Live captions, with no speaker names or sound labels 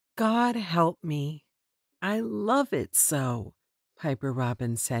God help me. I love it so, Piper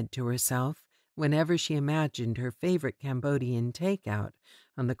Robin said to herself whenever she imagined her favorite Cambodian takeout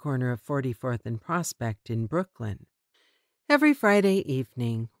on the corner of 44th and Prospect in Brooklyn. Every Friday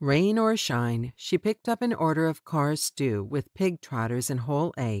evening, rain or shine, she picked up an order of Carr stew with pig trotters and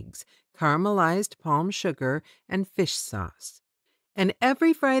whole eggs, caramelized palm sugar, and fish sauce. And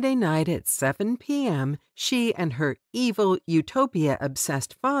every Friday night at 7 p.m., she and her evil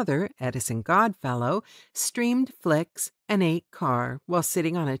utopia-obsessed father, Edison Godfellow, streamed flicks and ate Carr while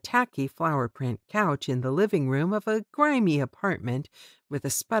sitting on a tacky flower print couch in the living room of a grimy apartment with a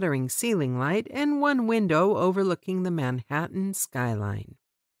sputtering ceiling light and one window overlooking the Manhattan skyline.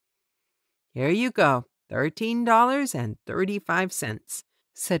 "Here you go, $13.35,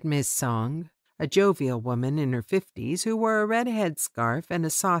 said Miss Song, a jovial woman in her 50s who wore a red headscarf and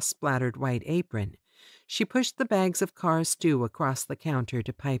a sauce-splattered white apron. She pushed the bags of Carr stew across the counter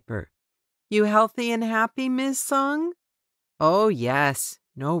to Piper. "You healthy and happy, Miss Song?" "Oh, yes.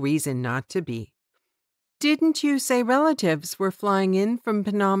 No reason not to be." "Didn't you say relatives were flying in from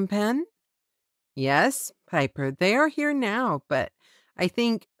Phnom Penh?" "Yes, Piper, they are here now, but I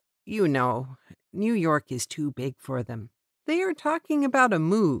think, you know, New York is too big for them. They are talking about a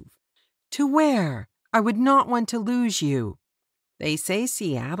move." "To where? I would not want to lose you." "They say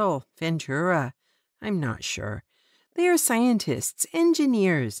Seattle, Ventura. I'm not sure. They are scientists,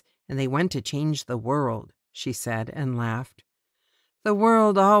 engineers, and they want to change the world," she said and laughed. "The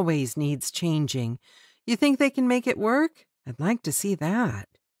world always needs changing. You think they can make it work? I'd like to see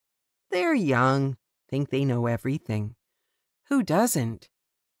that." "They're young, think they know everything." "Who doesn't?"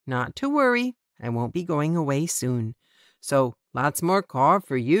 "Not to worry. I won't be going away soon. So lots more Carr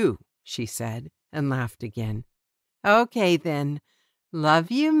for you," she said, and laughed again. "Okay, then. Love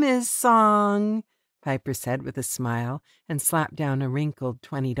you, Miss Song," Piper said with a smile and slapped down a wrinkled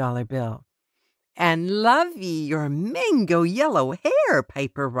 $20 bill. "And love ye your mango yellow hair,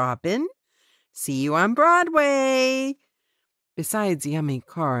 Piper Robin. See you on Broadway." Besides yummy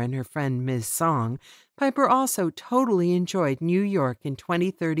Carr and her friend Miss Song, Piper also totally enjoyed New York in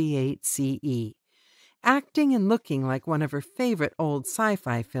 2038 CE. Acting and looking like one of her favorite old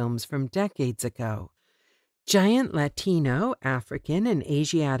sci-fi films from decades ago. Giant Latino, African, and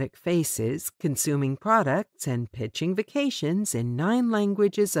Asiatic faces consuming products and pitching vacations in 9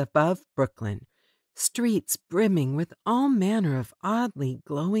 languages above Brooklyn. Streets brimming with all manner of oddly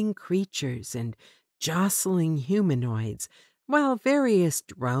glowing creatures and jostling humanoids, while various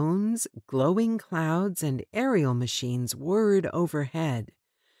drones, glowing clouds, and aerial machines whirred overhead.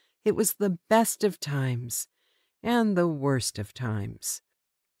 It was the best of times and the worst of times.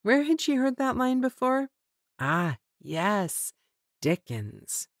 Where had she heard that line before? Ah, yes,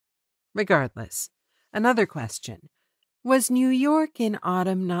 Dickens. Regardless, another question. Was New York in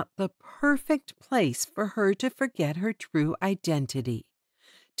autumn not the perfect place for her to forget her true identity,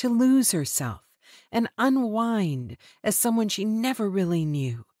 to lose herself and unwind as someone she never really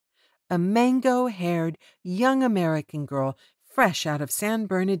knew? A mango-haired young American girl fresh out of San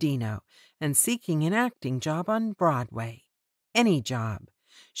Bernardino and seeking an acting job on Broadway. Any job.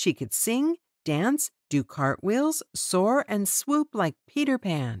 She could sing, dance, do cartwheels, soar, and swoop like Peter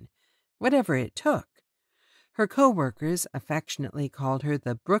Pan. Whatever it took. Her co-workers affectionately called her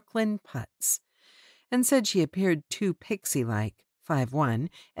the Brooklyn Putz, and said she appeared too pixie-like, 5'1",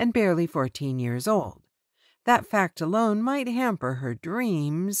 and barely 14 years old. That fact alone might hamper her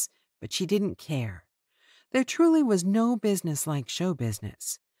dreams, but she didn't care. There truly was no business like show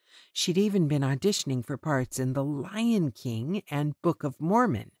business. She'd even been auditioning for parts in The Lion King and Book of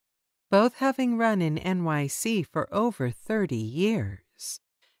Mormon, both having run in NYC for over 30 years.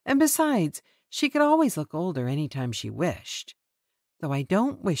 And besides, she could always look older anytime she wished. Though I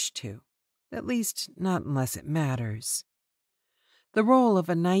don't wish to, at least not unless it matters. The role of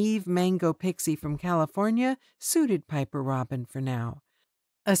a naive mango pixie from California suited Piper Robin for now.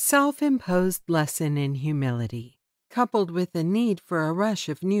 A self-imposed lesson in humility, coupled with a need for a rush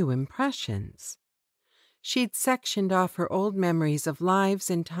of new impressions. She'd sectioned off her old memories of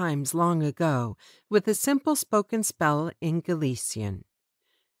lives and times long ago with a simple spoken spell in Galician.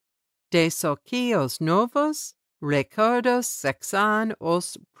 De soquios novos, recuerdos sexan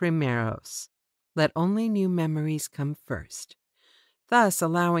os primeros. Let only new memories come first, thus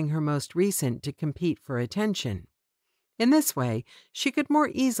allowing her most recent to compete for attention. In this way, she could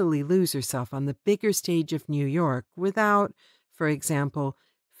more easily lose herself on the bigger stage of New York without, for example,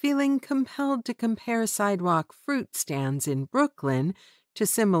 feeling compelled to compare sidewalk fruit stands in Brooklyn to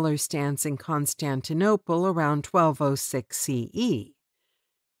similar stands in Constantinople around 1206 CE.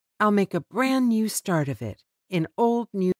 I'll make a brand new start of it in old New